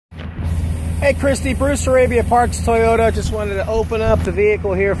Hey Christy, Bruce Hrabia, Parks Toyota. Just wanted to open up the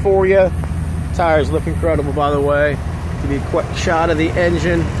vehicle here for you. Tires look incredible, by the way. Give you a quick shot of the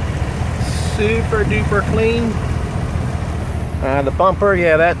engine. Super duper clean. The bumper,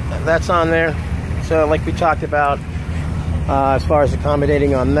 yeah, that's on there. So like we talked about, as far as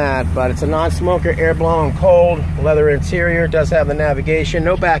accommodating on that, but it's a non-smoker, air blown, cold, leather interior. Does have the navigation.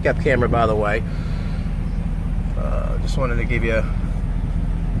 No backup camera, by the way. Just wanted to give you a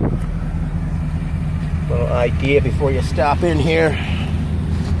little idea before you stop in here.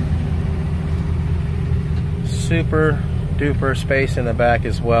 Super duper space in the back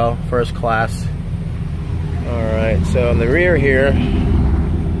as well, first class. Alright, so in the rear here,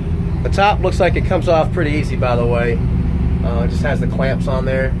 the top looks like it comes off pretty easy, by the way. It just has the clamps on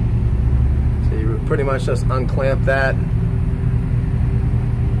there, so you pretty much just unclamp that.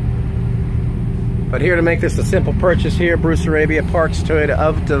 But here to make this a simple purchase here, Bruce Hrabia, Parks Toyota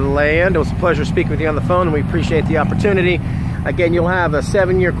of DeLand. It was a pleasure speaking with you on the phone, and we appreciate the opportunity. Again, you'll have a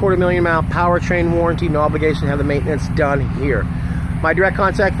 7-year, 250,000-mile powertrain warranty, no obligation to have the maintenance done here. My direct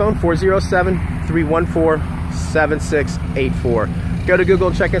contact phone, 407-314-7684. Go to Google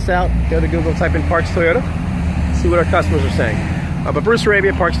and check us out. Go to Google, type in Parks Toyota, see what our customers are saying. But Bruce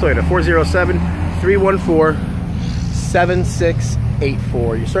Hrabia, Parks Toyota,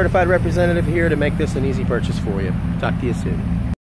 407-314-7684. Your certified representative here to make this an easy purchase for you. Talk to you soon.